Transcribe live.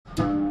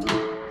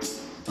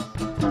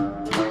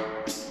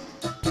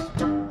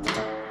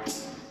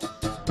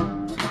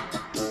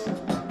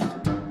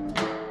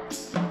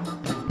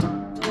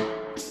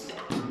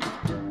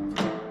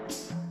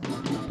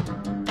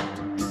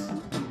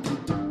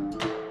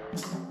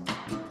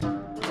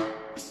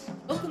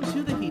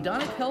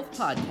Hedonic Health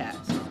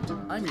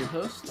Podcast. I'm your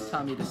host,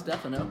 Tommy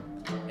DeStefano,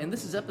 and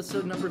this is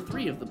episode number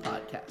 3 of the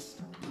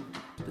podcast.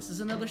 This is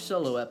another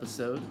solo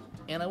episode,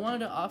 and I wanted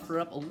to offer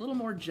up a little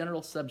more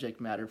general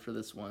subject matter for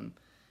this one,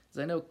 as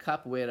I know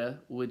capoeira,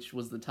 which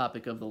was the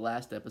topic of the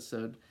last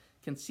episode,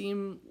 can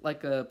seem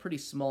like a pretty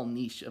small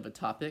niche of a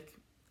topic,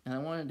 and I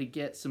wanted to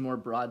get some more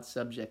broad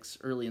subjects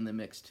early in the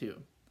mix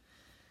too.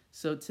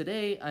 So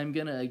today I'm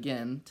going to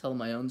again tell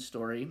my own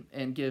story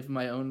and give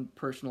my own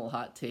personal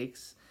hot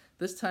takes,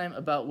 this time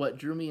about what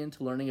drew me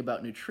into learning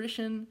about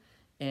nutrition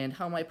and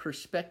how my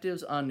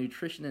perspectives on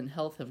nutrition and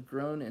health have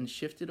grown and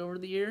shifted over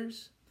the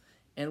years,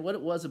 and what it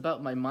was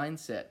about my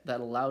mindset that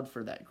allowed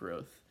for that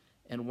growth,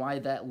 and why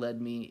that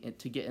led me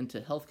to get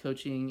into health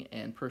coaching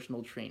and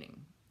personal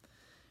training.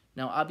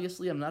 Now,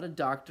 obviously, I'm not a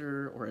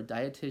doctor or a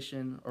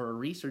dietitian or a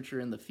researcher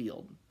in the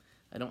field.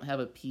 I don't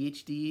have a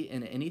PhD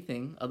in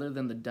anything other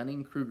than the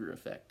Dunning-Kruger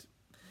effect.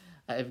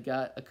 I've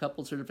got a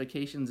couple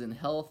certifications in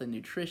health and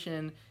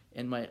nutrition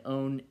and my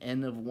own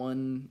N of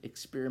 1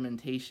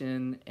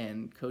 experimentation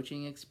and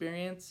coaching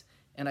experience,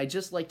 and I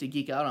just like to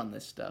geek out on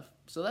this stuff.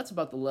 So that's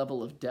about the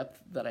level of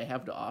depth that I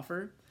have to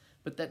offer,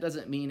 but that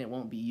doesn't mean it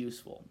won't be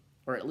useful,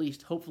 or at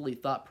least hopefully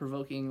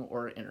thought-provoking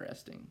or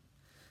interesting.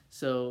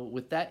 So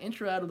with that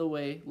intro out of the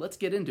way, let's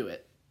get into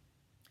it.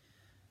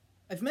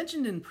 I've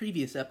mentioned in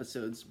previous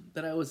episodes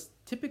that I was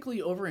typically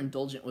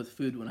overindulgent with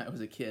food when I was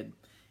a kid,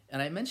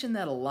 and I mention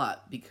that a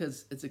lot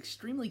because it's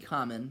extremely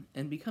common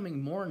and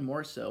becoming more and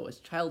more so as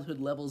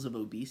childhood levels of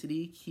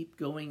obesity keep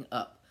going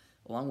up,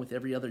 along with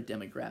every other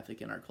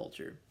demographic in our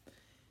culture.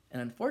 And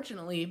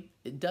unfortunately,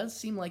 it does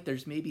seem like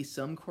there's maybe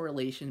some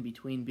correlation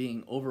between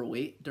being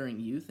overweight during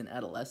youth and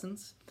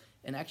adolescence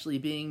and actually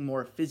being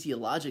more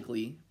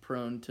physiologically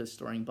prone to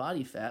storing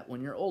body fat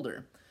when you're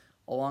older,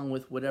 along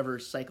with whatever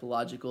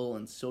psychological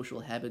and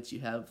social habits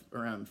you have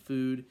around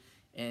food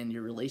and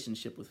your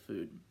relationship with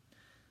food.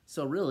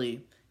 So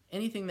really,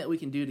 anything that we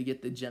can do to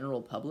get the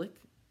general public,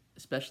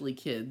 especially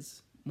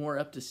kids, more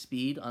up to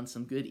speed on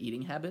some good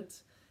eating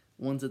habits,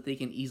 ones that they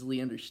can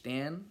easily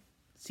understand,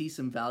 see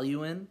some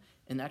value in,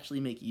 and actually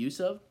make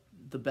use of,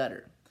 the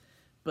better.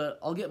 But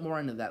I'll get more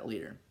into that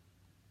later.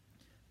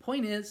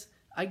 Point is,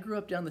 I grew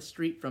up down the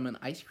street from an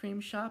ice cream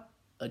shop,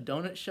 a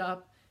donut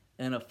shop,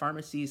 and a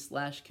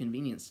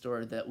pharmacy/convenience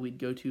store that we'd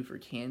go to for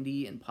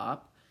candy and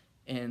pop,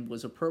 and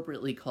was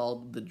appropriately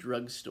called the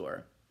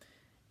drugstore.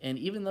 And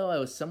even though I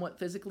was somewhat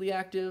physically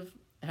active,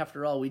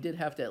 after all, we did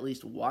have to at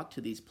least walk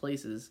to these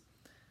places,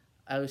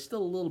 I was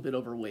still a little bit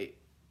overweight.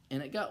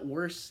 And it got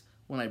worse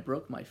when I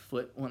broke my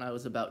foot when I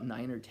was about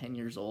 9 or 10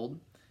 years old,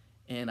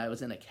 and I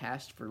was in a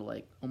cast for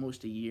like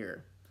almost a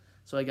year.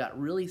 So I got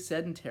really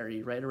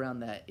sedentary right around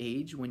that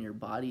age when your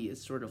body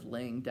is sort of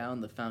laying down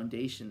the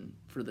foundation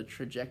for the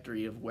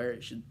trajectory of where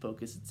it should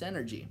focus its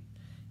energy.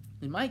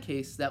 In my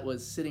case, that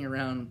was sitting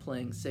around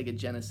playing Sega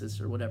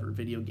Genesis or whatever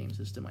video game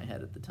system I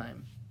had at the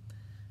time.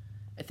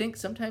 I think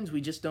sometimes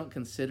we just don't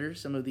consider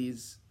some of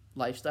these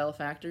lifestyle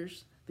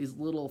factors, these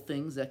little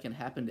things that can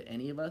happen to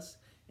any of us,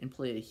 and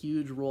play a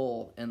huge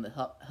role in the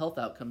health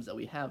outcomes that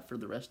we have for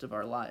the rest of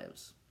our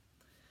lives.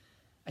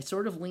 I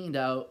sort of leaned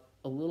out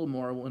a little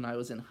more when I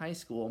was in high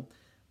school,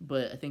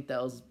 but I think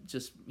that was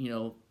just,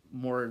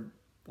 more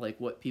like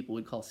what people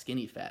would call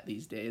skinny fat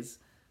these days.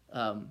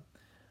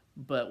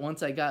 But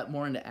once I got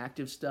more into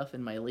active stuff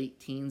in my late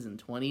teens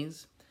and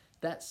 20s,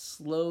 that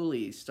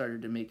slowly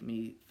started to make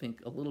me think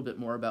a little bit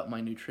more about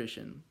my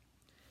nutrition.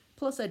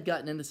 Plus, I'd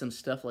gotten into some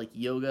stuff like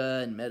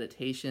yoga and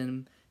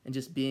meditation and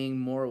just being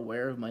more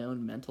aware of my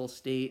own mental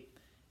state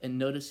and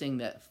noticing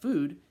that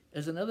food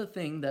is another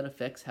thing that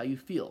affects how you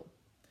feel.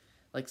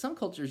 Like, some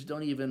cultures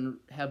don't even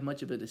have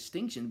much of a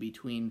distinction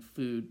between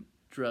food,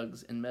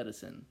 drugs, and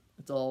medicine.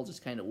 It's all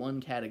just kind of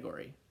one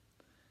category.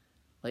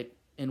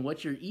 And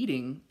what you're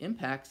eating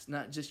impacts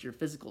not just your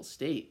physical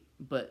state,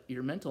 but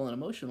your mental and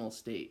emotional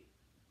state.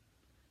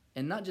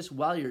 And not just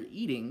while you're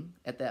eating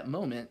at that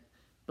moment,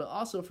 but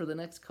also for the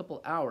next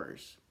couple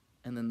hours,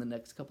 and then the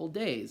next couple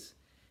days,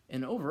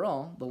 and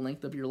overall, the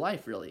length of your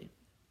life, really.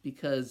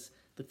 Because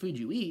the food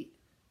you eat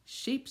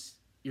shapes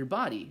your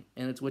body,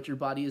 and it's what your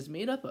body is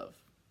made up of.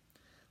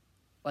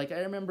 I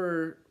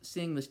remember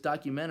seeing this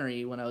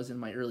documentary when I was in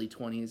my early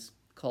 20s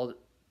called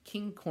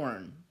King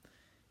Corn.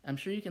 I'm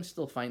sure you can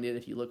still find it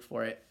if you look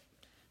for it.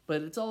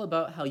 But it's all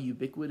about how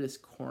ubiquitous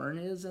corn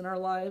is in our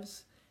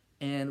lives.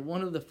 And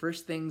one of the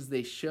first things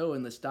they show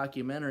in this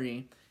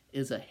documentary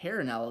is a hair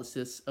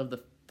analysis of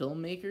the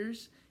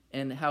filmmakers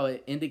and how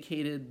it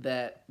indicated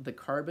that the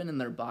carbon in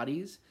their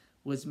bodies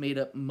was made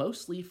up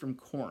mostly from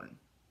corn,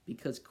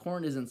 because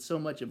corn isn't so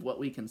much of what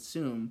we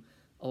consume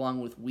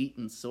along with wheat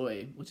and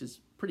soy, which is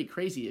pretty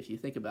crazy if you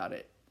think about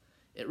it.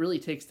 It really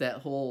takes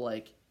that whole,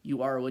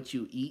 you are what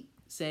you eat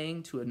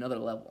saying to another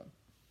level.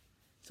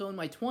 So in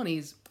my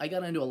 20s, I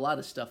got into a lot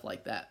of stuff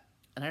like that.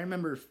 And I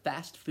remember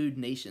Fast Food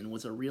Nation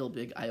was a real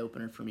big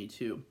eye-opener for me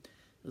too.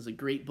 It was a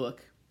great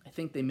book. I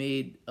think they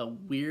made a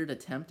weird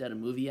attempt at a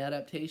movie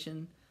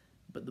adaptation,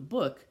 but the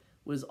book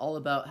was all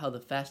about how the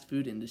fast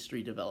food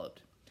industry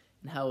developed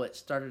and how it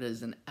started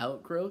as an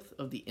outgrowth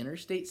of the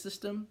interstate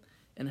system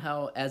and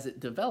how, as it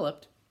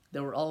developed,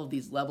 there were all of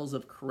these levels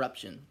of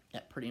corruption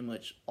at pretty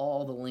much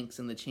all the links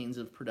in the chains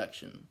of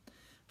production,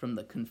 from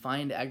the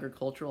confined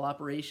agricultural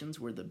operations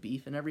where the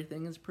beef and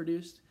everything is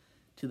produced,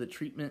 to the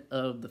treatment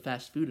of the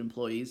fast food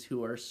employees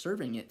who are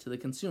serving it to the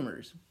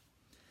consumers.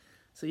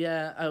 So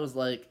yeah, I was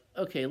like,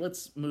 okay,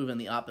 let's move in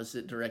the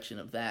opposite direction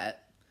of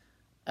that.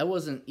 I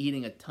wasn't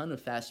eating a ton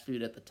of fast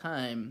food at the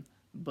time,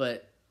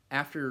 but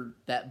after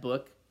that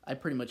book, I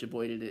pretty much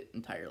avoided it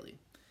entirely.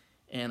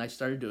 And I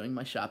started doing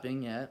my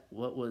shopping at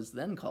what was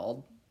then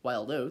called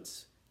Wild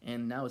Oats,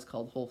 and now is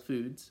called Whole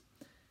Foods.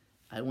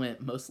 I went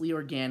mostly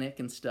organic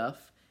and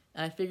stuff,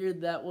 and I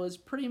figured that was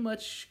pretty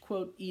much,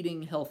 quote,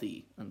 eating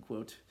healthy,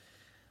 unquote.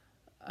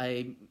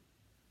 I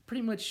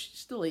pretty much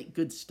still ate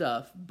good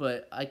stuff,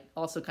 but I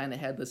also kind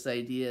of had this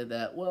idea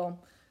that,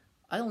 well,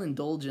 I'll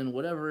indulge in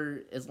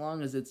whatever as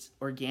long as it's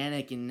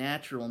organic and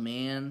natural,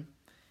 man.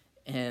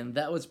 And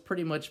that was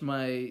pretty much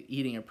my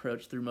eating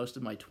approach through most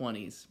of my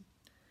 20s.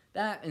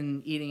 That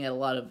and eating at a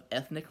lot of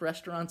ethnic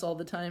restaurants all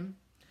the time.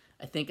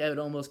 I think I would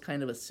almost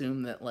kind of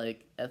assume that,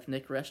 like,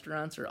 ethnic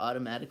restaurants are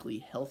automatically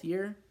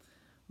healthier,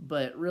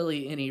 but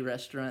really any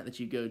restaurant that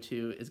you go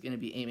to is going to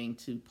be aiming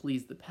to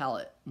please the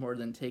palate more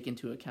than take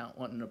into account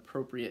what an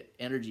appropriate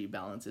energy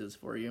balance is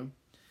for you.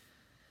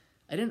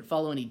 I didn't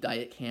follow any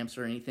diet camps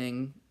or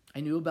anything.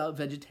 I knew about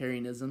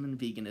vegetarianism and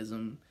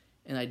veganism,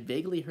 and I'd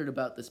vaguely heard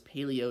about this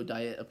paleo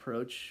diet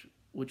approach,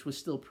 which was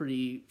still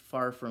pretty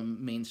far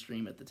from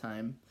mainstream at the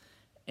time,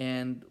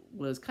 and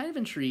was kind of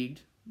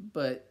intrigued,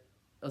 but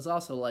I was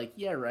also like,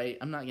 yeah, right,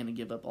 I'm not going to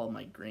give up all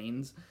my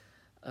grains.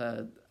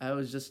 I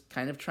was just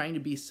kind of trying to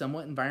be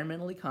somewhat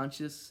environmentally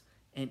conscious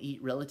and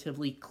eat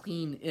relatively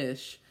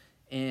clean-ish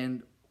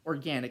and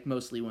organic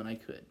mostly when I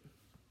could.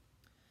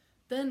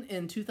 Then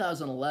in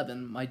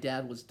 2011, my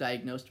dad was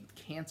diagnosed with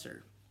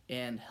cancer,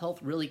 and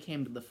health really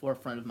came to the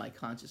forefront of my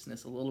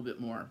consciousness a little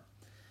bit more.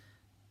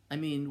 I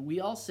mean,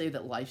 we all say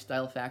that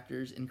lifestyle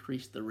factors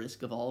increase the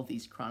risk of all of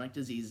these chronic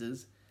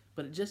diseases,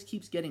 but it just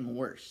keeps getting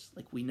worse.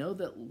 Like, we know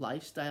that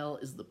lifestyle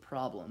is the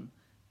problem,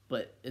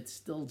 but it's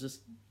still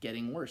just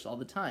getting worse all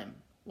the time.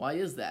 Why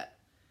is that?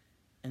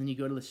 And then you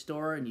go to the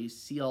store and you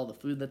see all the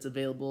food that's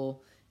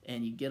available,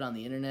 and you get on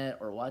the internet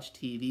or watch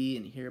TV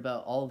and you hear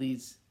about all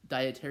these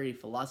dietary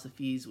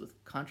philosophies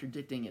with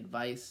contradicting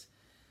advice,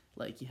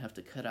 like you have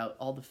to cut out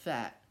all the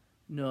fat.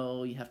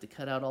 No, you have to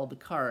cut out all the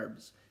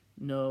carbs.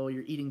 No,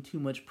 you're eating too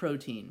much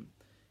protein.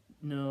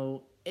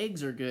 No,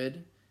 eggs are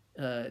good.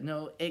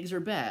 No, eggs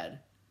are bad.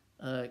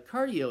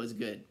 Cardio is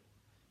good.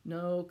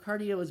 No,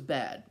 cardio is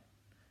bad.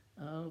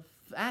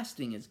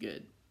 Fasting is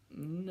good.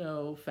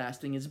 No,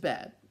 fasting is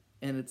bad.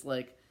 And it's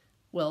like,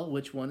 well,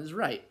 which one is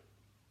right?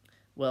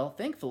 Well,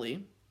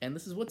 thankfully, and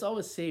this is what's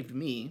always saved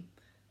me,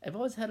 I've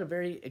always had a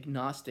very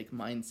agnostic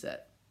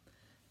mindset.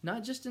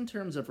 Not just in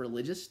terms of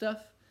religious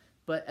stuff,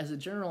 but as a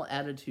general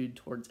attitude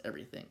towards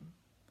everything.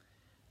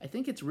 I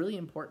think it's really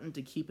important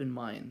to keep in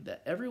mind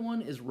that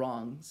everyone is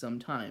wrong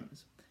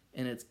sometimes,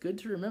 and it's good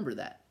to remember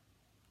that.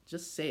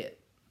 Just say it.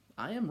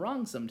 I am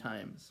wrong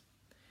sometimes.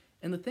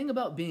 And the thing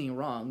about being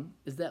wrong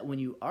is that when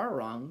you are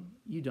wrong,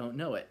 you don't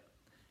know it.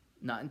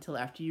 Not until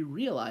after you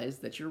realize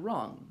that you're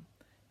wrong.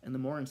 And the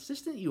more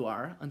insistent you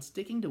are on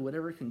sticking to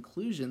whatever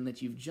conclusion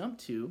that you've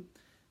jumped to,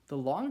 the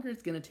longer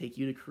it's going to take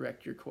you to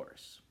correct your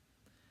course.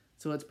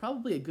 So it's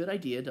probably a good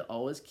idea to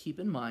always keep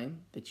in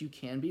mind that you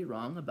can be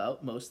wrong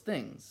about most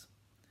things.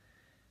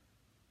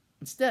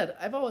 Instead,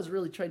 I've always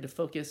really tried to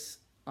focus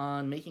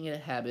on making it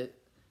a habit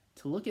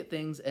to look at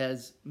things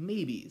as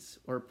maybes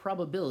or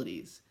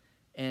probabilities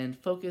and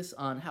focus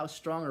on how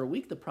strong or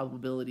weak the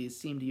probabilities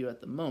seem to you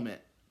at the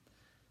moment.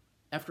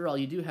 After all,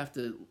 you do have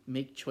to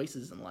make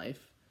choices in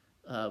life,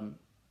 and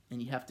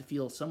you have to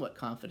feel somewhat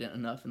confident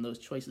enough in those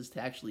choices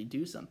to actually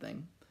do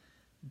something.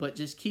 But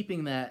just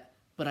keeping that,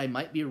 but I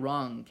might be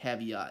wrong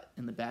caveat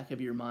in the back of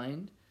your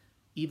mind,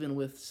 even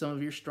with some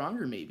of your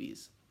stronger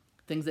maybes,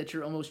 things that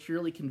you're almost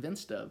surely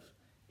convinced of,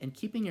 and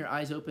keeping your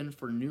eyes open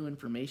for new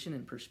information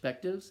and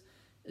perspectives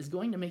is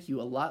going to make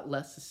you a lot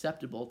less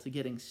susceptible to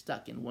getting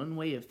stuck in one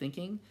way of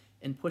thinking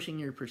and pushing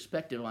your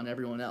perspective on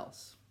everyone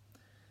else.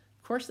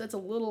 Of course, that's a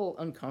little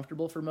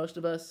uncomfortable for most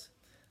of us.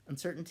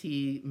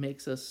 Uncertainty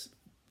makes us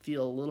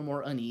feel a little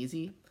more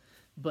uneasy,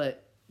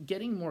 but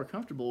getting more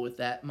comfortable with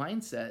that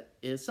mindset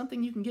is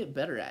something you can get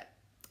better at.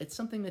 It's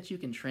something that you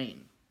can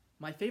train.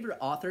 My favorite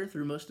author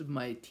through most of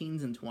my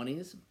teens and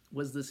 20s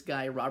was this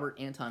guy, Robert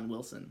Anton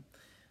Wilson,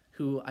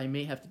 who I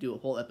may have to do a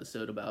whole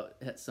episode about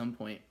at some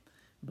point.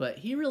 But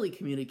he really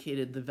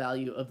communicated the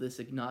value of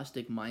this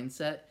agnostic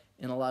mindset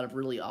in a lot of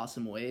really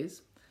awesome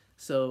ways.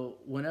 So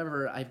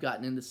whenever I've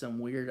gotten into some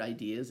weird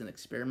ideas and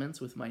experiments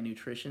with my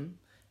nutrition,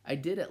 I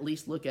did at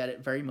least look at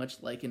it very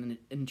much like an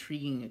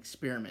intriguing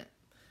experiment.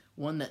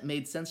 One that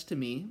made sense to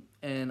me,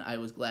 and I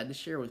was glad to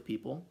share with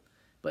people,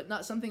 but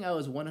not something I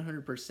was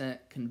 100%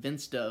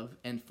 convinced of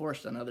and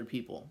forced on other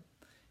people.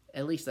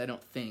 At least I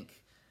don't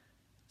think.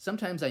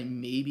 Sometimes I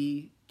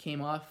maybe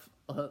came off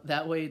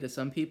that way to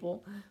some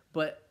people,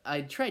 but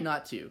I try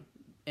not to.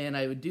 And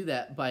I would do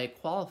that by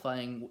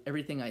qualifying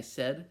everything I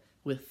said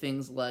with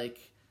things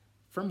like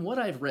from what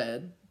I've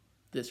read,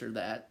 this or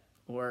that,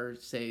 or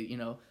say,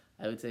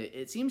 I would say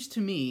it seems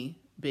to me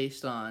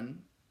based on,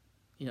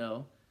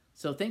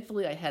 so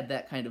thankfully I had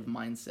that kind of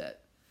mindset.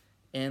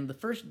 And the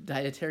first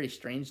dietary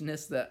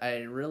strangeness that I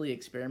really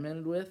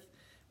experimented with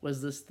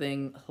was this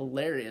thing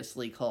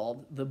hilariously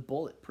called the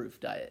bulletproof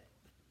diet.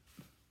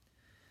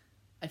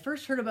 I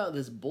first heard about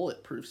this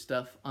bulletproof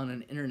stuff on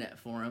an internet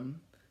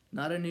forum,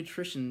 not a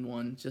nutrition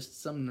one,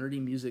 just some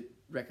nerdy music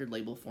record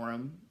label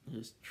forum. It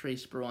was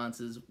Trace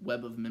Brawance's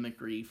Web of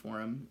Mimicry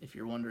forum, if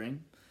you're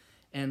wondering.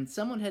 And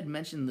someone had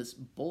mentioned this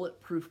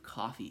bulletproof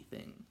coffee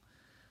thing.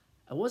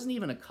 I wasn't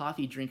even a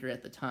coffee drinker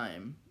at the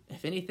time.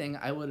 If anything,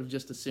 I would have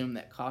just assumed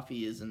that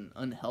coffee is an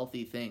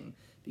unhealthy thing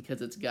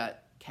because it's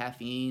got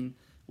caffeine,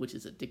 which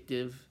is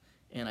addictive,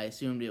 and I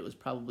assumed it was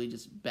probably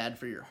just bad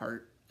for your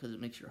heart because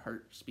it makes your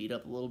heart speed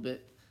up a little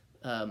bit.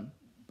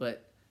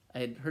 But I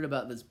had heard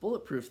about this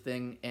bulletproof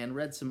thing and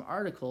read some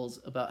articles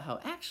about how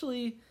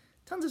actually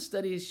tons of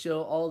studies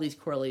show all these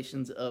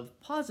correlations of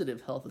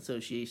positive health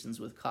associations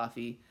with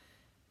coffee.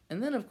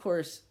 And then, of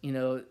course,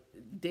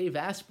 Dave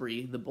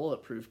Asprey, the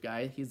bulletproof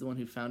guy, he's the one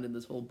who founded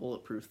this whole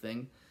bulletproof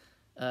thing,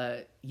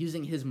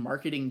 using his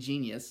marketing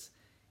genius,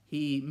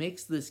 he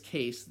makes this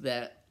case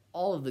that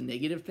all of the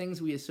negative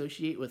things we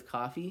associate with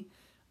coffee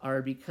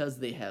are because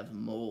they have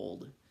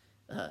mold.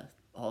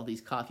 All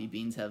these coffee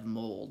beans have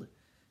mold.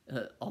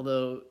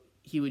 Although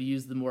he would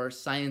use the more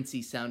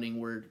sciencey sounding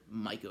word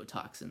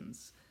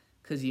mycotoxins.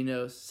 Because,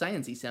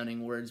 sciencey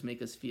sounding words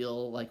make us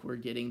feel like we're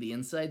getting the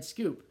inside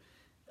scoop.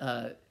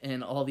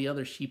 And all the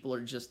other sheeple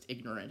are just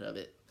ignorant of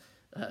it.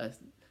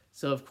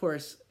 So, of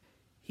course,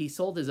 he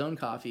sold his own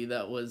coffee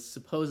that was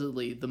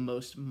supposedly the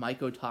most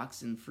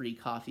mycotoxin-free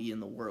coffee in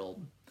the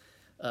world.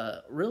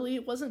 Really,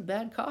 it wasn't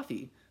bad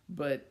coffee,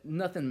 but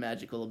nothing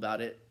magical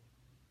about it.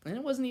 And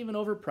it wasn't even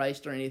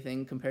overpriced or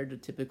anything compared to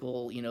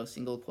typical,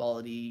 single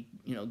quality,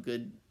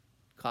 good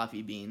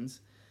coffee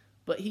beans.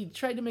 But he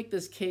tried to make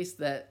this case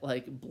that,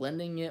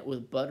 blending it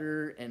with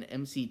butter and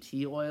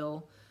MCT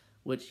oil,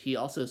 which he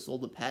also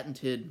sold a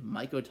patented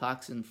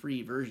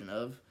mycotoxin-free version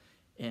of,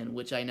 and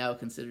which I now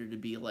consider to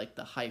be like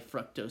the high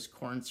fructose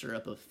corn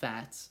syrup of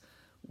fats,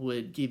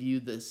 would give you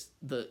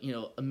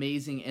the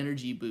amazing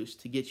energy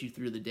boost to get you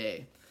through the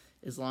day,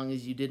 as long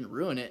as you didn't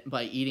ruin it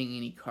by eating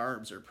any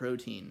carbs or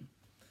protein.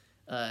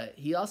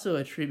 He also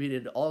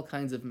attributed all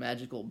kinds of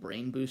magical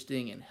brain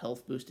boosting and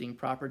health boosting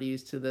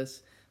properties to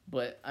this,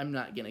 but I'm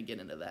not going to get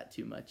into that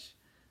too much.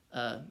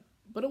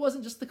 But it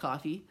wasn't just the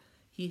coffee.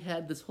 He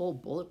had this whole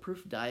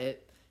bulletproof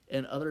diet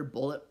and other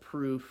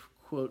bulletproof,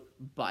 quote,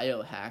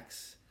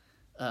 biohacks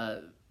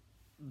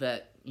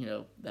that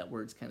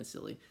word's kind of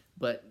silly.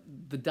 But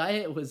the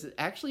diet was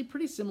actually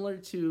pretty similar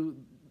to,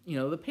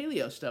 the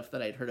paleo stuff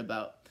that I'd heard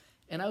about.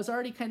 And I was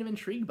already kind of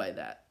intrigued by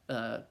that.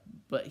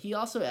 But he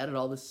also added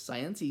all this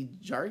sciencey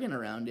jargon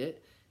around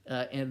it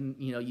and,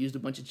 used a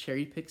bunch of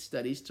cherry-picked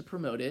studies to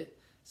promote it.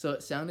 So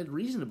it sounded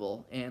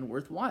reasonable and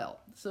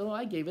worthwhile. So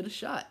I gave it a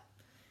shot.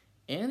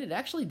 And it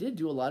actually did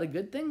do a lot of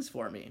good things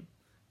for me.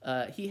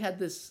 He had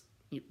this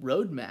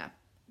roadmap,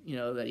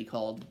 that he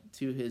called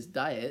to his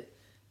diet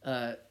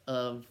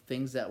of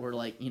things that were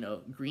like,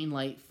 green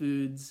light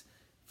foods,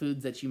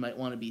 foods that you might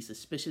want to be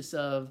suspicious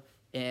of,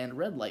 and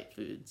red light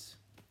foods.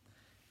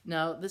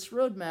 Now, this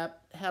roadmap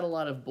had a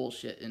lot of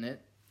bullshit in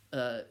it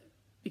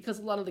because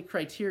a lot of the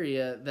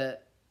criteria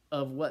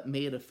of what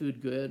made a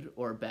food good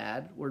or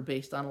bad were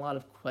based on a lot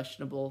of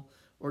questionable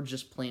or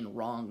just plain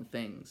wrong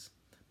things.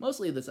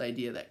 Mostly this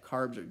idea that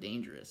carbs are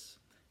dangerous,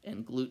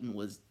 and gluten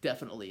was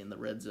definitely in the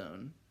red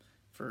zone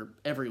for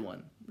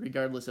everyone,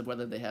 regardless of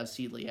whether they have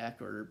celiac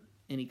or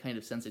any kind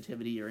of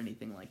sensitivity or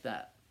anything like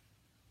that.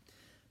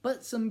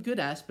 But some good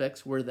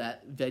aspects were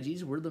that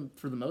veggies were,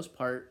 for the most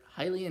part,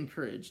 highly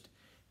encouraged,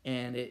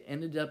 and it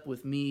ended up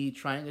with me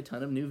trying a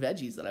ton of new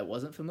veggies that I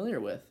wasn't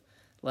familiar with.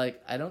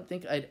 I don't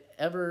think I'd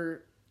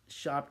ever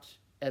shopped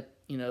at,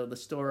 the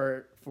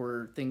store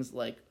for things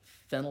like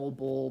fennel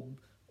bulb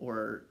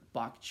or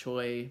bok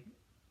choy,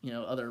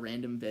 other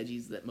random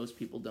veggies that most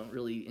people don't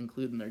really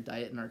include in their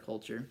diet in our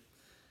culture.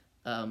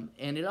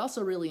 And it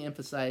also really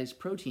emphasized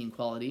protein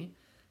quality,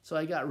 so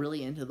I got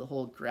really into the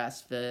whole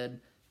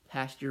grass-fed,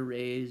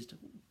 pasture-raised,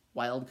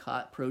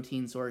 wild-caught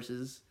protein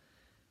sources,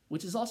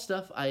 which is all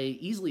stuff I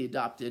easily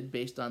adopted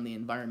based on the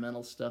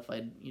environmental stuff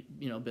I'd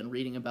been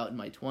reading about in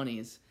my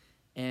 20s.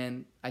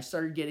 And I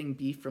started getting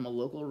beef from a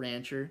local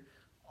rancher.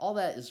 All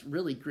that is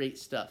really great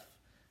stuff.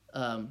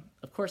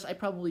 Of course, I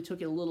probably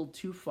took it a little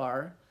too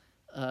far.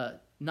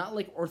 Not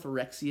like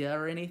orthorexia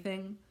or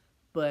anything,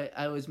 but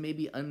I was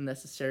maybe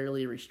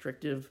unnecessarily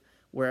restrictive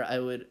where I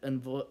would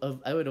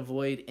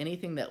avoid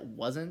anything that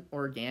wasn't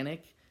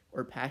organic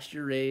or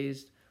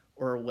pasture-raised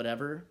or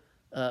whatever,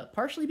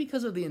 partially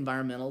because of the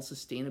environmental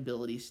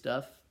sustainability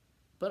stuff,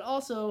 but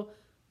also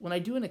when I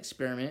do an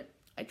experiment,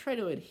 I try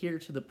to adhere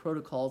to the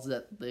protocols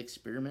that the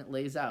experiment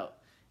lays out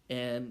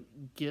and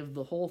give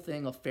the whole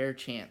thing a fair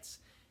chance.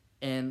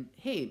 And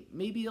hey,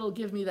 maybe it'll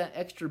give me that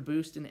extra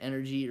boost in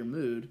energy or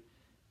mood,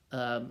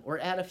 or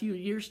add a few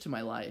years to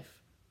my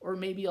life. or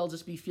maybe I'll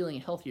just be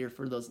feeling healthier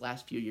for those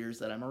last few years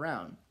that I'm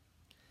around.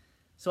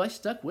 So I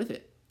stuck with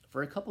it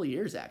for a couple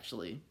years,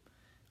 actually.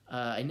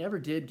 I never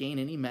did gain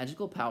any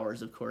magical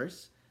powers, of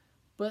course,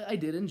 but I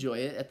did enjoy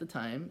it at the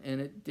time,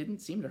 and it didn't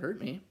seem to hurt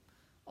me.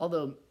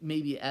 Although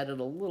maybe added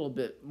a little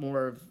bit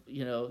more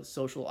of,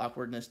 social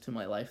awkwardness to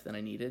my life than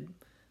I needed.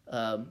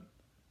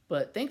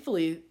 But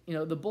thankfully,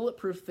 the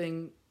bulletproof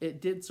thing, it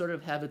did sort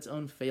of have its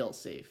own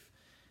fail-safe,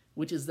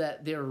 which is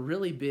that they're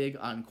really big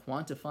on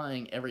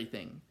quantifying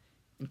everything,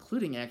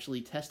 including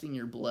actually testing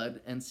your blood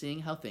and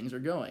seeing how things are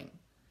going.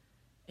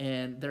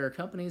 And there are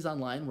companies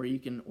online where you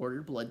can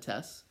order blood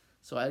tests,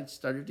 so I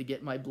started to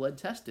get my blood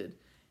tested,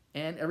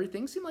 and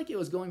everything seemed like it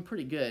was going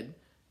pretty good,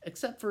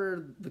 except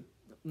for the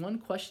one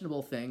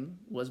questionable thing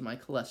was my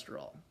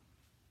cholesterol.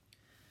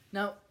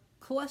 Now,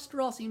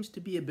 cholesterol seems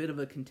to be a bit of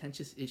a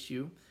contentious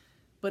issue,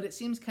 but it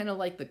seems kind of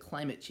like the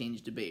climate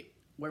change debate,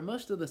 where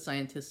most of the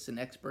scientists and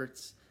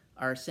experts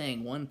are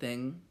saying one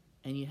thing,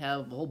 and you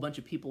have a whole bunch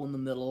of people in the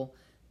middle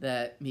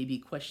that maybe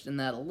question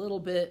that a little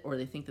bit, or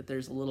they think that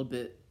there's a little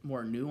bit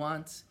more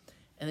nuance.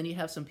 And then you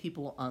have some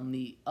people on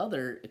the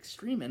other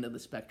extreme end of the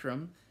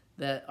spectrum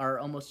that are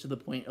almost to the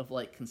point of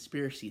like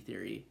conspiracy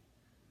theory.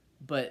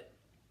 But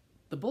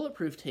the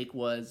bulletproof take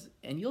was,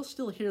 and you'll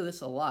still hear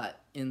this a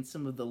lot in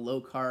some of the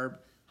low-carb,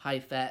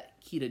 high-fat,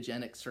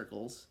 ketogenic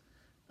circles,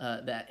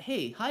 that,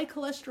 hey, high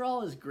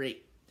cholesterol is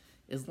great.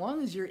 As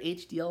long as your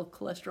HDL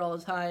cholesterol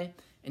is high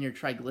and your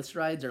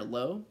triglycerides are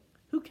low,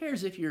 who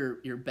cares if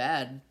your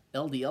bad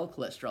LDL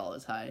cholesterol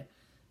is high?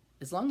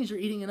 As long as you're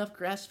eating enough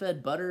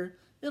grass-fed butter,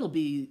 it'll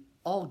be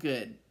all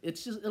good.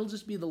 It'll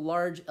just be the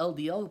large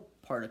LDL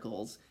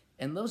particles,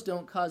 and those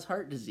don't cause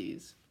heart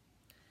disease.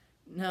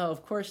 Now,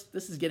 of course,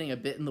 this is getting a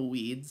bit in the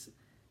weeds,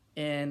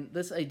 and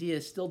this idea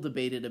is still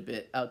debated a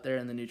bit out there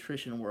in the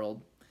nutrition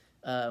world.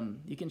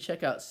 You can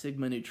check out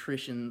Sigma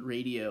Nutrition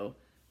Radio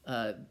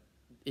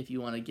if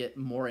you want to get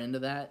more into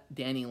that.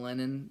 Danny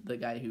Lennon, the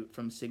guy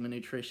from Sigma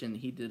Nutrition,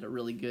 he did a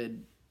really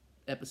good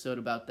episode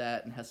about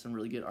that and has some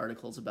really good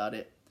articles about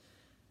it.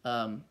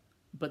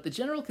 But the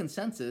general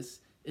consensus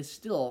is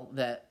still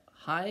that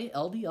high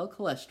LDL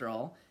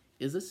cholesterol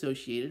is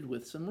associated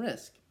with some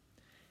risk.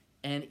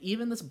 And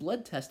even this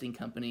blood testing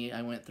company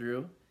I went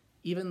through,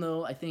 even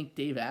though I think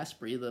Dave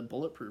Asprey, the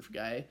bulletproof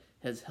guy,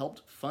 has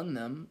helped fund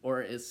them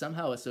or is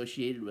somehow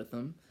associated with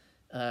them,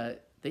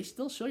 they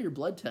still show your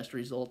blood test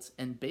results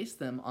and base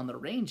them on the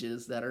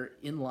ranges that are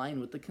in line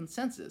with the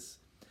consensus.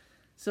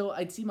 So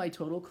I'd see my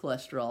total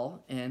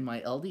cholesterol and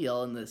my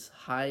LDL in this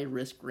high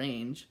risk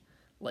range,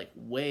 like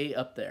way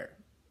up there.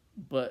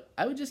 But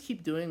I would just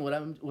keep doing what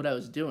I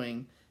was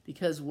doing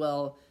because,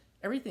 well,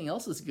 everything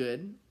else is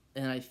good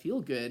and I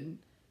feel good.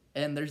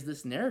 And there's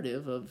this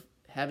narrative of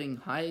having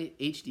high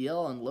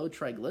HDL and low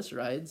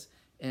triglycerides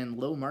and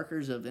low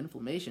markers of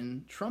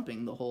inflammation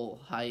trumping the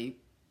whole high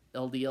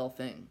LDL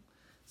thing.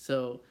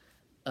 So,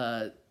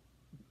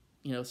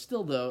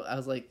 still though, I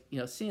was like,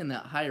 seeing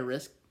that high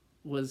risk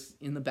was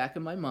in the back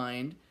of my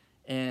mind,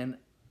 and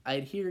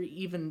I'd hear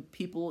even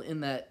people in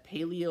that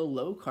paleo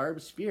low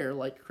carb sphere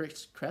like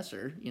Chris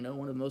Kresser,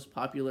 one of the most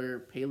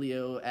popular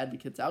paleo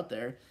advocates out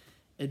there,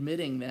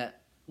 admitting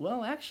that,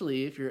 well,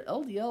 actually, if your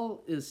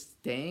LDL is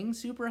staying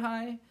super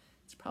high,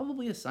 it's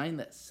probably a sign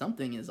that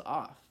something is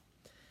off.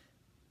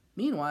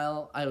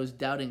 Meanwhile, I was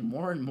doubting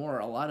more and more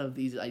a lot of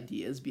these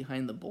ideas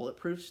behind the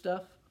bulletproof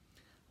stuff,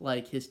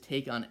 like his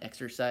take on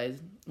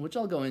exercise, which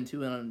I'll go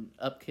into in an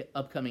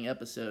upcoming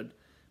episode.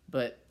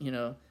 But,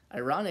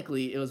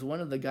 ironically, it was one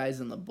of the guys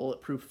in the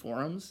bulletproof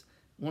forums,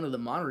 one of the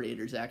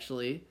moderators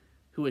actually,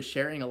 who was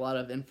sharing a lot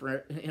of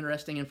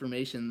interesting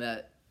information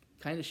that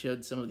kind of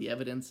showed some of the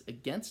evidence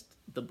against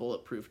the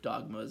bulletproof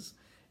dogmas.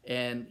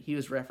 And he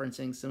was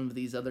referencing some of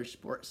these other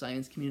sports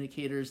science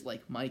communicators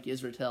like Mike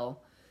Israetel,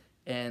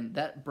 and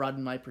that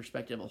broadened my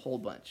perspective a whole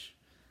bunch.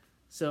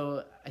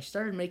 So I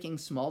started making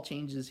small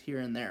changes here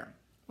and there.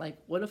 Like,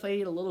 what if I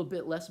ate a little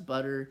bit less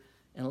butter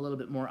and a little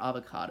bit more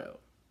avocado?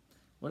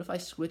 What if I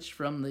switched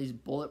from these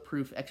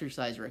bulletproof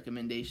exercise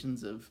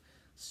recommendations of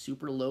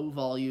super low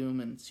volume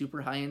and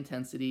super high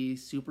intensity,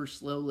 super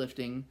slow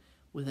lifting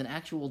with an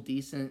actual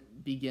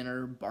decent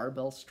beginner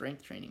barbell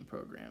strength training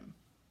program?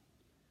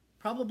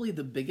 Probably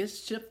the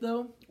biggest shift,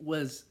 though,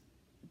 was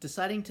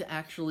deciding to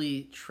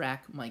actually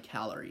track my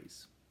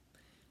calories.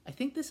 I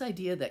think this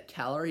idea that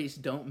calories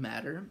don't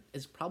matter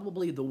is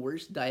probably the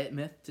worst diet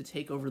myth to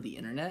take over the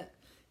internet,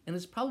 and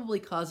is probably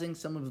causing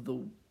some of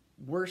the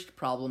worst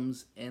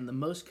problems and the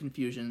most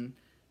confusion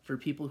for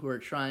people who are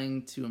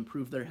trying to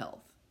improve their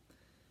health.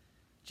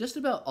 Just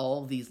about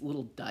all of these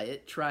little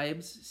diet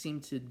tribes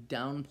seem to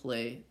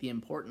downplay the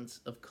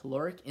importance of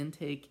caloric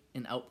intake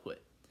and output,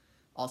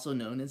 also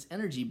known as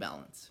energy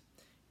balance,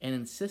 and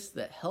insist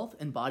that health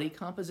and body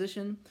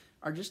composition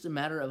are just a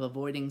matter of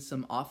avoiding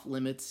some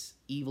off-limits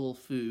evil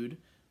food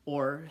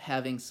or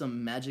having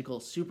some magical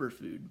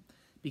superfood,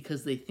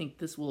 because they think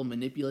this will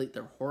manipulate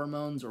their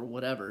hormones or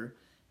whatever,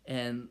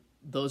 and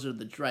those are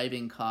the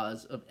driving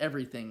cause of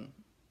everything.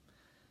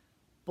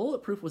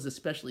 Bulletproof was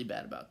especially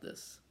bad about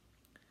this.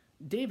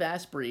 Dave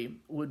Asprey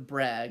would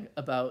brag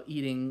about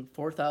eating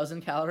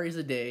 4,000 calories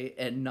a day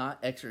and not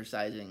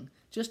exercising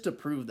just to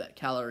prove that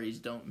calories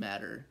don't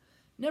matter.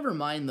 Never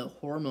mind the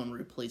hormone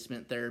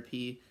replacement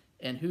therapy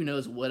and who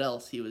knows what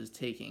else he was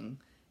taking.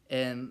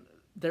 And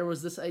there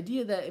was this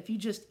idea that if you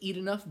just eat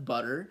enough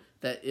butter,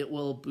 that it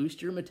will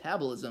boost your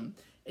metabolism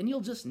and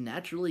you'll just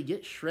naturally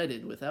get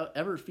shredded without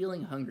ever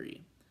feeling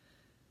hungry.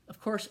 Of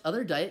course,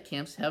 other diet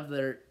camps have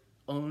their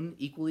own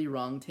equally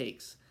wrong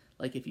takes,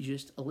 like if you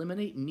just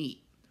eliminate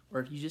meat, or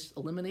if you just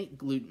eliminate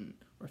gluten,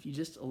 or if you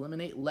just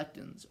eliminate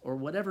lectins, or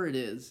whatever it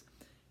is,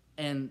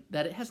 and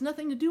that it has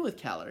nothing to do with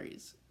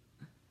calories.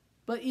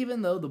 But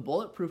even though the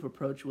bulletproof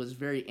approach was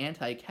very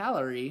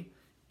anti-calorie,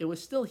 it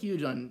was still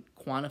huge on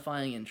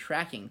quantifying and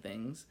tracking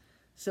things.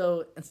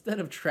 So instead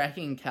of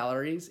tracking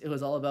calories, it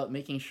was all about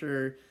making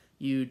sure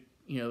you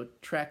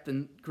track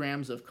the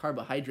grams of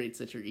carbohydrates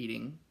that you're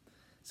eating.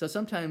 So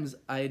sometimes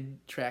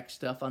I'd track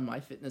stuff on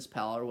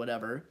MyFitnessPal or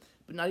whatever,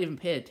 but not even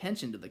pay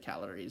attention to the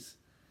calories.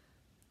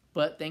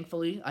 But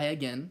thankfully, I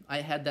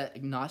had that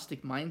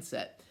agnostic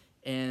mindset,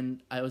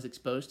 and I was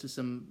exposed to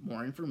some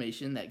more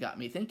information that got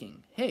me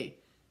thinking, hey,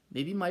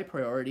 maybe my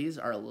priorities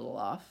are a little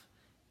off,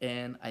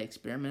 and I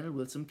experimented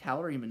with some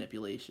calorie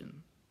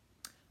manipulation.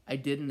 I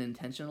did an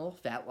intentional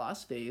fat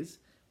loss phase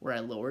where I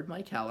lowered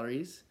my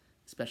calories,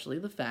 especially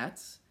the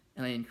fats,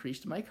 and I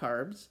increased my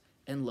carbs,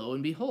 and lo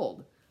and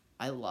behold,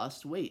 I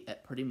lost weight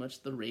at pretty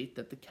much the rate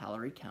that the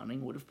calorie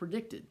counting would have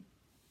predicted.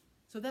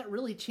 So that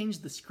really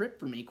changed the script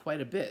for me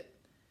quite a bit.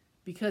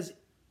 Because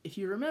if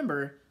you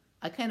remember,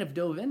 I kind of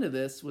dove into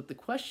this with the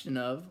question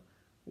of,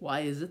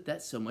 why is it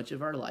that so much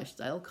of our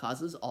lifestyle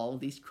causes all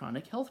of these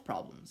chronic health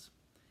problems?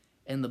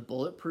 And the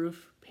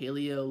bulletproof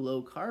paleo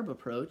low carb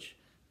approach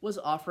was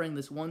offering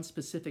this one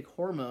specific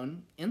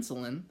hormone,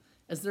 insulin,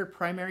 as their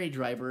primary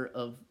driver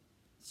of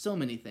so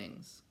many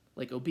things,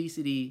 like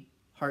obesity,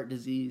 heart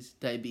disease,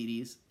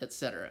 diabetes,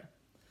 etc.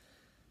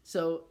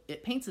 So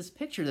it paints this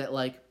picture that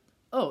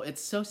oh,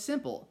 it's so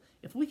simple.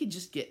 If we could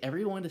just get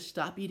everyone to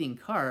stop eating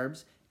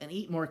carbs and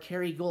eat more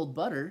Kerrygold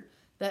butter,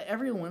 that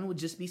everyone would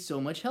just be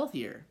so much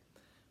healthier.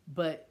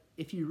 But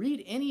if you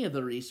read any of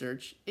the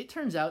research, it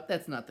turns out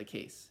that's not the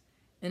case.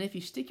 And if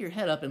you stick your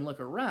head up and look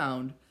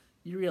around,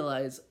 you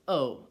realize,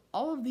 oh,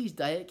 all of these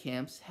diet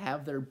camps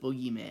have their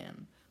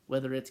boogeyman.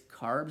 Whether it's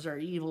carbs are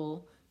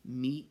evil,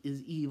 meat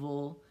is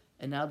evil,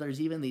 and now there's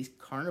even these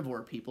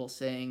carnivore people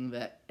saying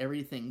that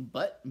everything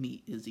but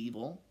meat is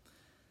evil.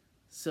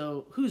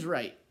 So who's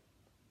right?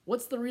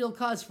 What's the real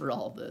cause for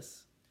all of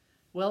this?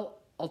 Well,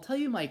 I'll tell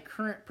you my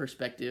current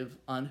perspective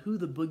on who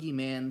the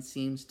boogeyman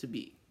seems to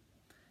be.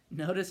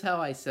 Notice how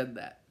I said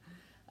that.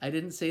 I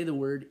didn't say the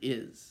word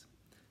is.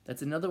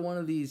 That's another one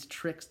of these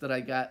tricks that I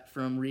got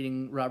from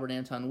reading Robert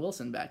Anton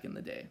Wilson back in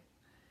the day.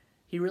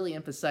 He really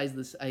emphasized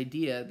this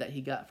idea that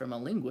he got from a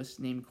linguist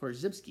named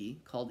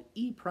Korzybski called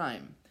E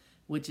prime,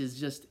 which is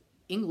just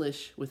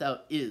English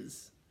without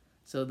is.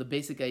 So the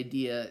basic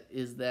idea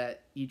is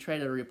that you try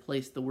to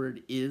replace the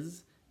word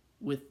is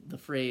with the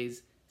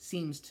phrase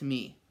seems to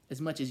me as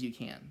much as you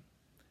can.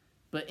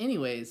 But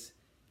anyways,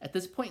 at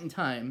this point in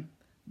time,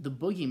 the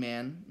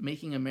boogeyman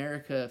making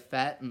America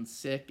fat and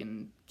sick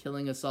and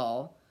killing us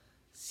all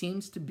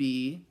seems to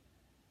be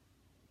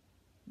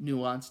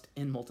nuanced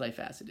and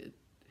multifaceted.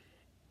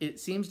 It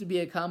seems to be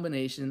a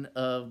combination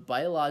of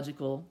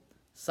biological,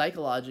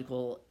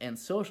 psychological, and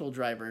social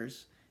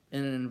drivers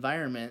in an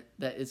environment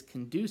that is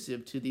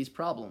conducive to these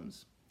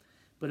problems.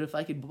 But if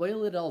I could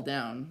boil it all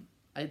down,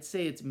 I'd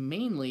say it's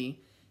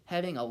mainly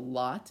having a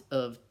lot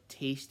of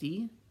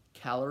tasty,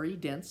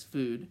 calorie-dense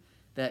food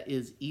that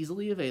is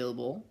easily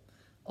available,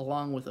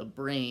 along with a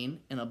brain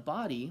and a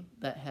body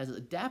that has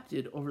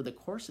adapted over the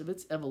course of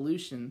its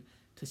evolution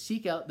to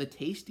seek out the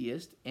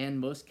tastiest and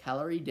most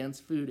calorie-dense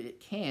food it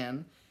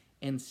can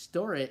and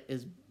store it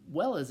as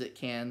well as it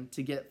can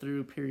to get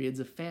through periods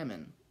of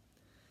famine.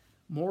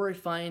 More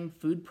refined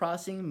food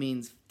processing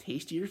means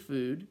tastier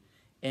food,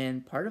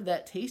 and part of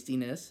that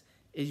tastiness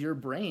is your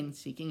brain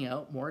seeking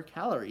out more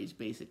calories,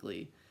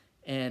 basically.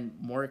 And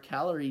more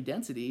calorie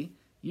density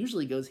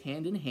usually goes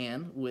hand in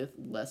hand with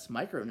less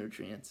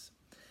micronutrients.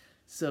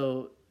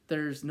 So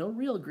there's no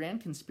real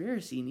grand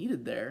conspiracy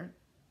needed there.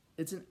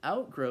 It's an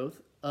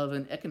outgrowth of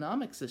an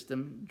economic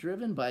system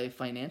driven by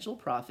financial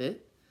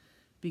profit,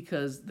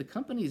 because the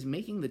companies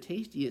making the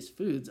tastiest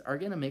foods are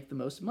going to make the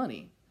most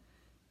money.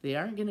 They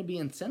aren't going to be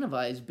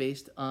incentivized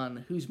based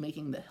on who's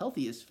making the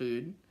healthiest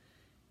food.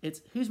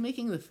 It's who's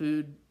making the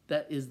food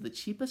that is the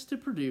cheapest to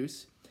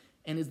produce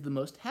and is the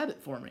most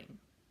habit-forming.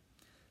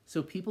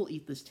 So people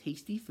eat this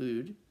tasty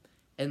food,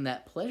 and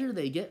that pleasure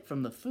they get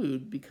from the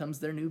food becomes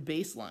their new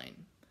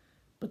baseline.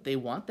 But they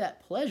want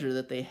that pleasure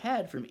that they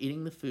had from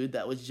eating the food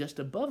that was just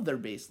above their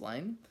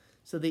baseline,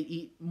 so they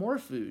eat more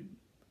food,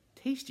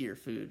 tastier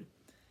food.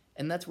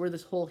 And that's where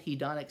this whole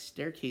hedonic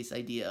staircase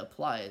idea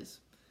applies.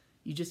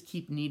 You just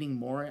keep needing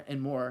more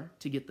and more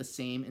to get the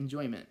same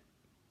enjoyment.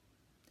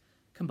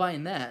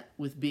 Combine that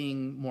with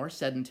being more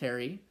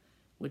sedentary,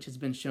 which has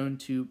been shown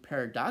to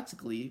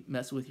paradoxically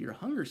mess with your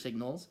hunger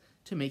signals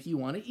to make you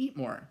want to eat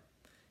more.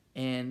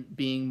 and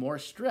being more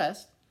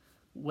stressed,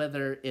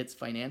 whether it's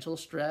financial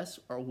stress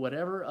or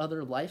whatever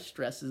other life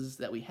stresses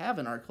that we have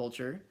in our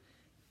culture,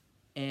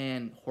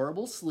 and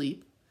horrible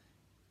sleep,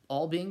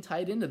 all being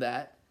tied into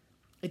that,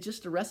 it's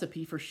just a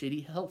recipe for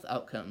shitty health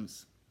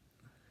outcomes.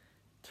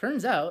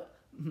 Turns out,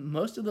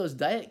 most of those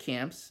diet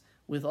camps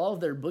with all of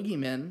their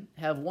boogeymen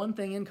have one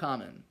thing in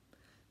common.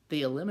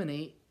 They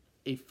eliminate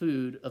a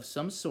food of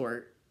some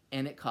sort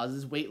and it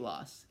causes weight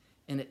loss.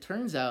 And it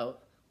turns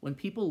out when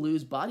people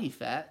lose body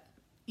fat,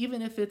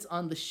 even if it's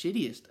on the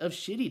shittiest of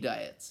shitty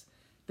diets,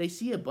 they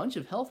see a bunch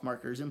of health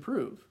markers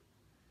improve.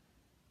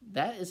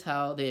 That is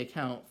how they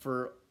account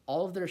for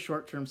all of their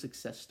short-term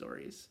success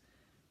stories.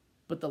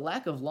 But the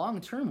lack of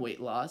long-term weight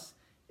loss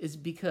is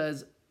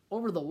because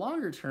over the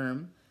longer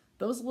term,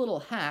 those little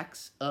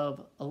hacks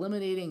of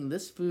eliminating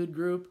this food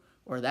group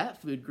or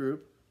that food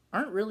group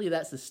aren't really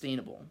that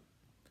sustainable.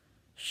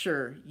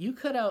 Sure, you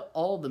cut out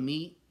all the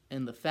meat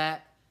and the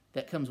fat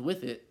that comes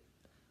with it,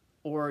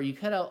 or you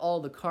cut out all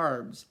the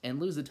carbs and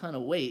lose a ton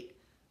of weight,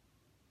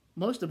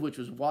 most of which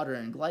was water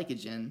and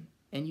glycogen,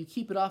 and you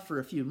keep it off for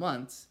a few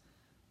months,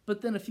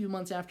 but then a few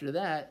months after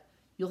that,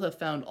 you'll have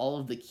found all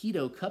of the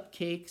keto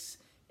cupcakes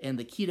and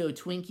the keto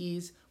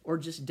Twinkies, or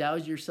just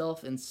doused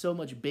yourself in so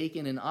much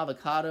bacon and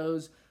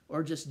avocados,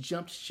 or just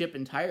jumped ship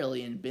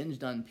entirely and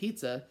binged on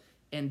pizza,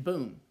 and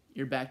boom,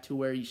 you're back to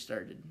where you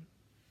started.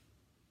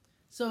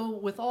 So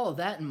with all of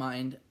that in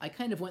mind, I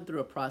kind of went through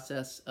a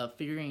process of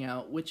figuring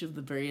out which of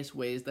the various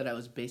ways that I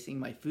was basing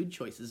my food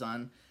choices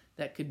on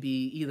that could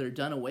be either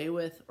done away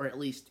with or at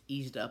least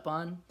eased up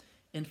on,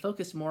 and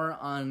focus more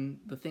on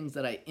the things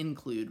that I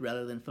include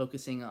rather than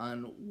focusing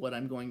on what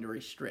I'm going to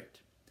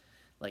restrict.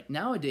 Like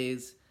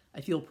nowadays,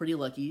 I feel pretty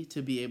lucky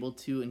to be able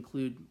to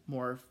include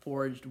more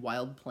foraged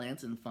wild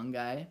plants and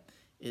fungi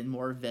and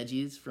more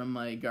veggies from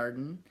my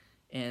garden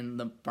and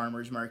the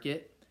farmer's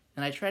market.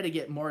 And I try to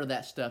get more of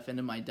that stuff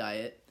into my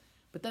diet,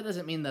 but that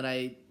doesn't mean that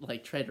I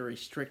try to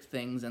restrict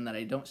things and that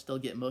I don't still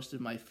get most of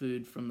my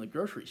food from the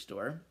grocery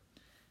store.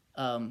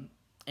 And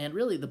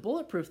really, the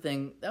bulletproof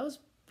thing, that was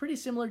pretty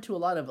similar to a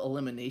lot of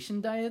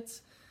elimination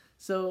diets.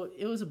 So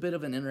it was a bit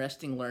of an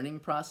interesting learning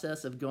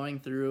process of going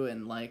through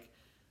and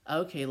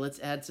okay, let's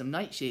add some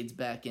nightshades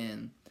back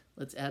in.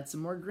 Let's add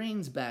some more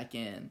grains back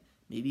in.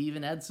 Maybe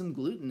even add some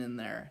gluten in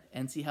there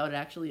and see how it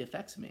actually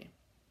affects me.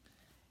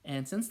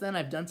 And since then,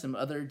 I've done some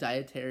other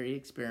dietary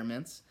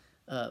experiments,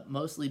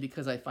 mostly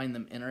because I find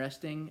them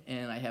interesting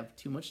and I have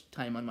too much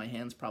time on my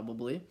hands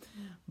probably.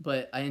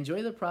 But I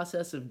enjoy the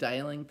process of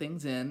dialing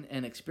things in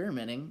and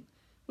experimenting,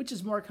 which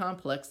is more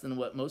complex than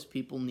what most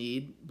people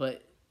need,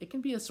 but it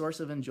can be a source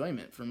of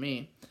enjoyment for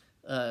me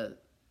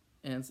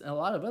and a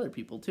lot of other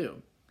people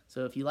too.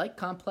 So if you like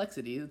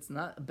complexity, it's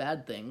not a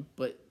bad thing,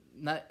 but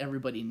not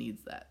everybody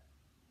needs that.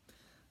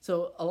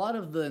 So a lot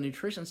of the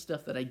nutrition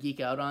stuff that I geek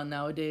out on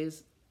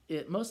nowadays,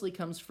 it mostly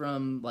comes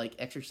from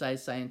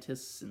exercise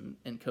scientists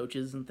and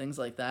coaches and things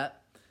like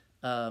that.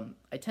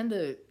 I tend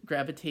to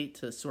gravitate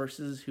to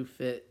sources who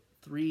fit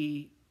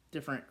 3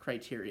 different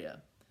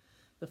criteria.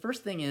 The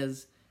first thing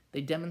is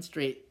they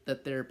demonstrate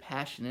that they're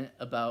passionate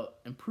about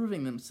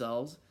improving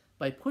themselves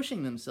by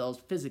pushing themselves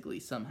physically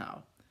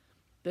somehow.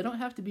 They don't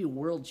have to be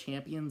world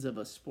champions of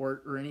a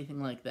sport or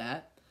anything like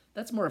that.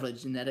 That's more of a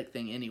genetic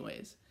thing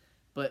anyways.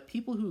 But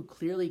people who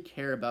clearly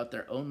care about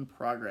their own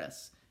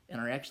progress and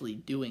are actually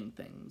doing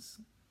things.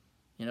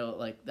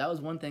 That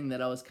was one thing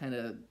that I was kind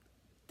of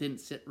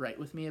didn't sit right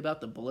with me about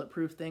the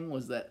bulletproof thing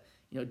was that,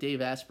 Dave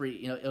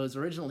Asprey, it was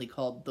originally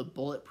called the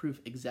Bulletproof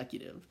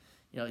Executive.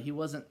 He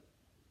wasn't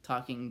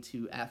talking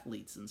to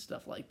athletes and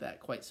stuff like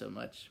that quite so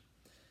much.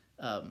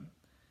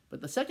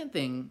 But the second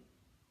thing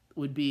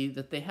would be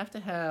that they have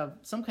to have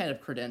some kind of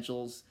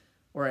credentials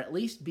or at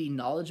least be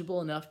knowledgeable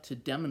enough to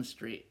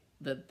demonstrate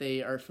that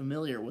they are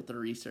familiar with the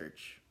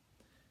research.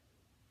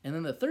 And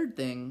then the third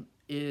thing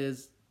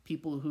is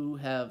people who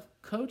have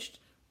coached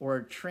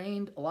or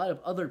trained a lot of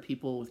other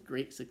people with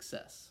great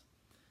success.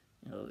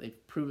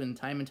 They've proven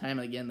time and time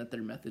again that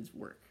their methods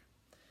work.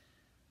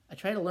 I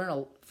try to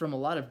learn from a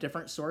lot of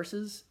different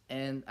sources,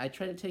 and I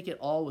try to take it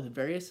all with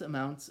various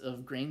amounts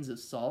of grains of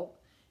salt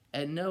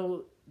and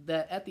know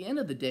that at the end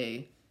of the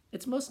day,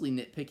 it's mostly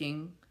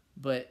nitpicking,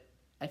 but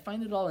I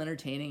find it all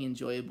entertaining,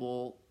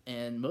 enjoyable,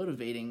 and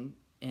motivating,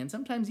 and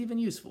sometimes even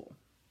useful.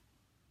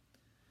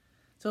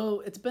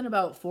 So it's been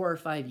about 4 or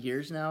 5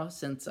 years now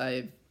since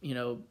I've,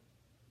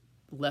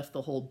 left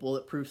the whole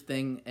bulletproof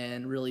thing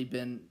and really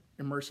been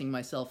immersing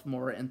myself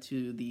more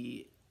into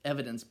the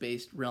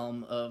evidence-based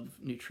realm of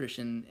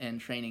nutrition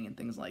and training and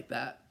things like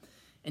that.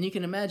 And you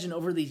can imagine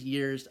over these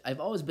years, I've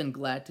always been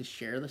glad to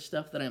share the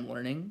stuff that I'm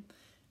learning.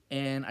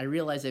 And I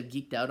realize I've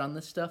geeked out on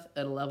this stuff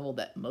at a level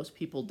that most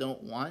people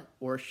don't want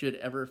or should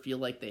ever feel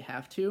like they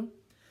have to.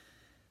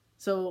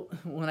 So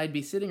when I'd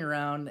be sitting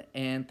around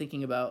and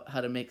thinking about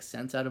how to make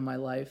sense out of my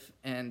life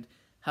and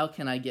how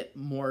can I get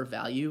more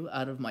value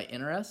out of my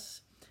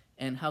interests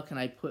and how can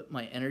I put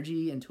my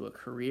energy into a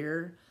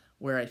career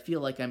where I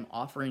feel like I'm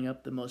offering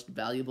up the most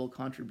valuable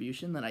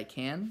contribution that I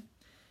can,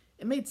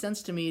 it made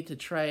sense to me to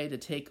try to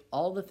take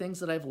all the things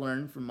that I've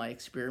learned from my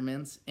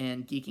experiments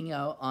and geeking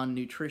out on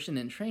nutrition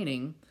and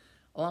training,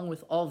 along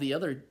with all the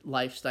other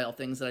lifestyle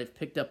things that I've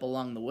picked up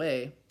along the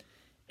way,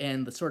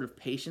 and the sort of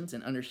patience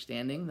and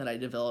understanding that I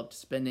developed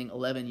spending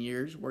 11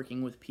 years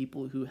working with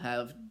people who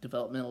have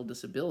developmental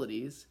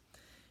disabilities,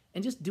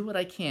 and just do what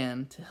I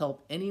can to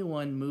help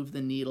anyone move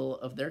the needle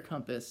of their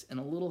compass in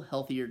a little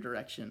healthier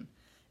direction,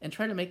 and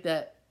try to make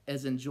that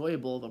as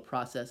enjoyable of a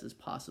process as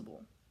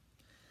possible.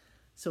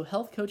 So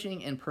health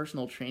coaching and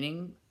personal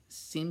training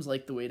seems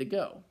like the way to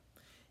go.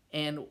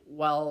 And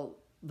while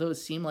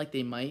those seem like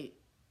they might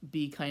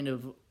be kind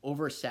of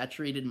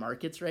oversaturated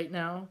markets right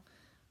now,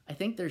 I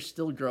think they're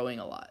still growing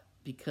a lot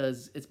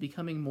because it's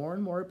becoming more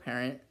and more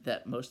apparent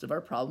that most of our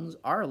problems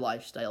are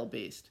lifestyle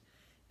based.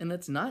 And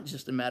it's not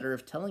just a matter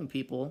of telling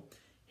people,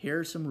 here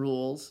are some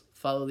rules,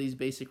 follow these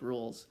basic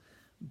rules,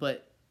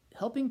 but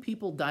helping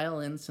people dial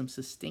in some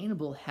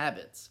sustainable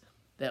habits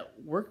that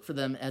work for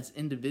them as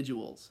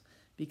individuals.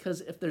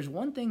 Because if there's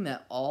one thing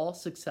that all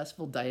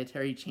successful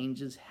dietary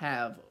changes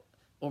have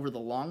over the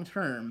long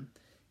term,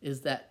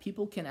 is that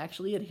people can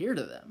actually adhere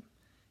to them,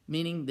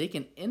 meaning they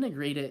can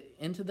integrate it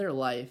into their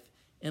life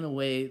in a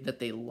way that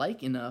they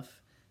like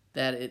enough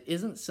that it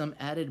isn't some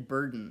added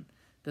burden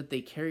that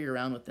they carry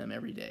around with them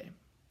every day.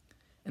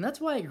 And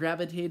that's why I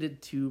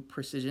gravitated to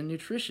Precision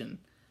Nutrition,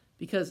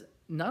 because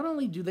not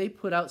only do they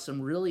put out some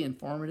really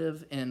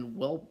informative and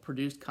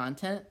well-produced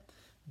content,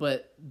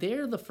 but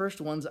they're the first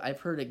ones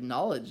I've heard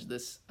acknowledge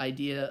this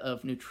idea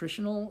of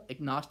nutritional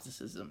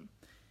agnosticism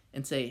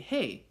and say,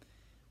 hey,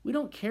 we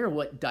don't care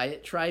what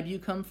diet tribe you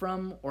come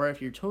from, or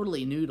if you're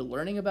totally new to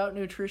learning about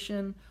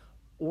nutrition,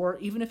 or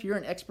even if you're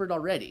an expert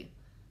already.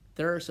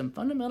 There are some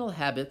fundamental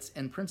habits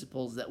and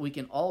principles that we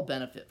can all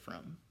benefit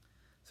from.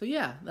 So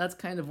yeah, that's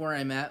kind of where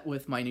I'm at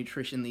with my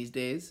nutrition these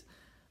days.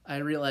 I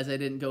realize I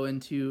didn't go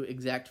into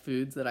exact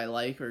foods that I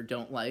like or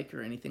don't like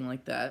or anything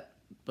like that.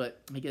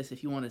 But I guess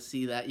if you want to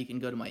see that, you can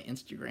go to my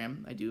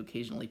Instagram. I do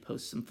occasionally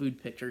post some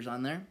food pictures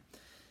on there.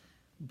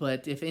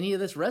 But if any of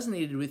this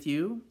resonated with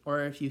you,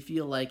 or if you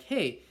feel like,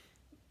 hey,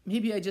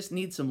 maybe I just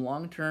need some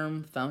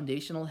long-term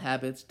foundational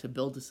habits to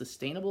build a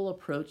sustainable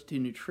approach to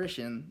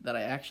nutrition that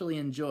I actually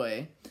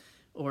enjoy,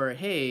 or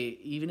hey,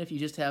 even if you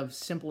just have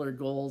simpler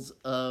goals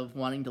of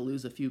wanting to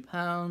lose a few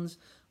pounds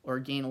or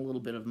gain a little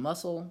bit of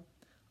muscle,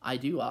 I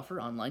do offer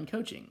online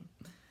coaching.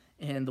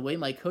 And the way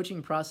my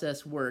coaching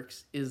process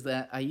works is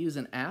that I use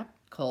an app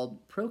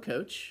called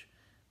ProCoach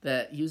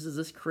that uses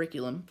this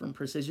curriculum from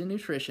Precision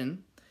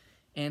Nutrition.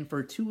 And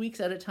for 2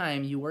 weeks at a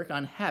time, you work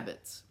on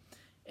habits.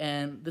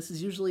 And this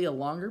is usually a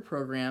longer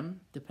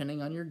program,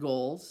 depending on your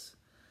goals.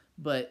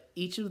 But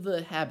each of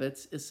the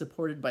habits is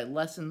supported by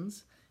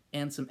lessons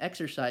and some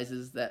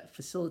exercises that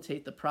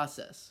facilitate the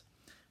process,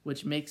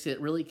 which makes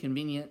it really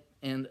convenient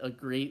and a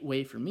great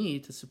way for me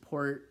to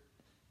support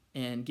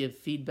and give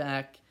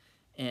feedback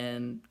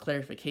and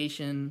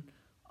clarification,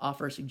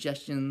 offer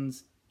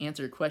suggestions,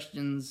 answer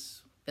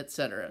questions,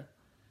 etc.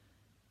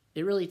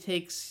 It really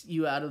takes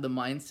you out of the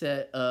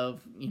mindset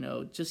of,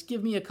 just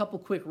give me a couple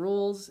quick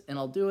rules and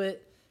I'll do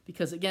it.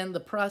 Because again, the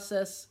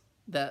process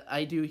that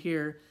I do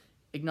here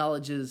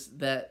acknowledges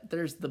that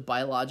there's the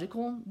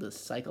biological, the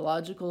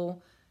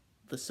psychological,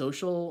 the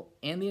social,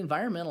 and the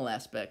environmental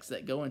aspects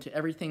that go into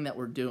everything that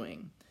we're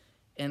doing.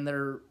 And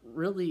there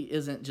really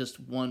isn't just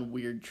one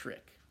weird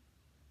trick.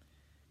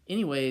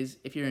 Anyways,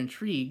 if you're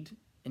intrigued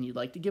and you'd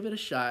like to give it a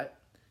shot,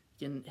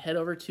 you can head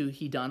over to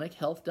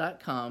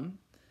hedonichealth.com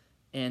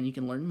and you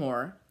can learn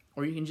more,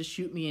 or you can just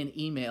shoot me an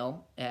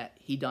email at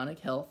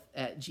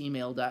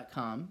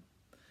hedonichealth@gmail.com.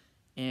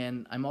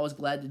 And I'm always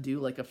glad to do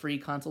like a free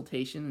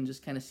consultation and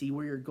just kind of see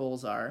where your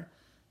goals are.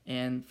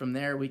 And from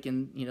there, we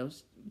can,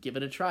 give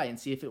it a try and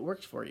see if it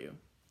works for you.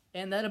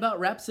 And that about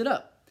wraps it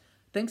up.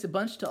 Thanks a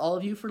bunch to all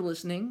of you for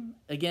listening.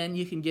 Again,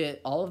 you can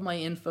get all of my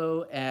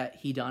info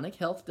at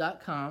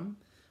hedonichealth.com,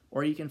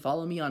 or you can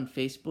follow me on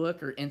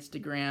Facebook or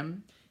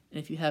Instagram. And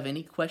if you have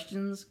any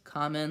questions,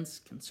 comments,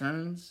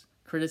 concerns,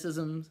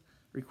 criticisms,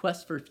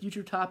 requests for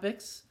future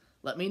topics,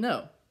 let me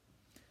know.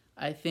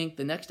 I think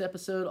the next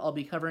episode I'll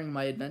be covering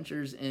my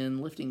adventures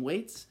in lifting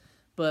weights,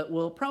 but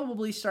we'll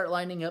probably start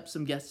lining up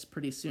some guests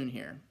pretty soon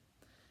here.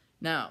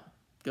 Now,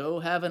 go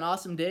have an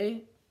awesome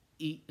day,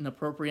 eat an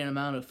appropriate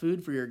amount of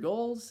food for your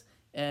goals,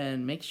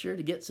 and make sure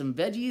to get some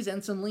veggies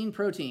and some lean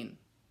protein.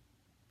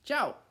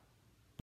 Ciao!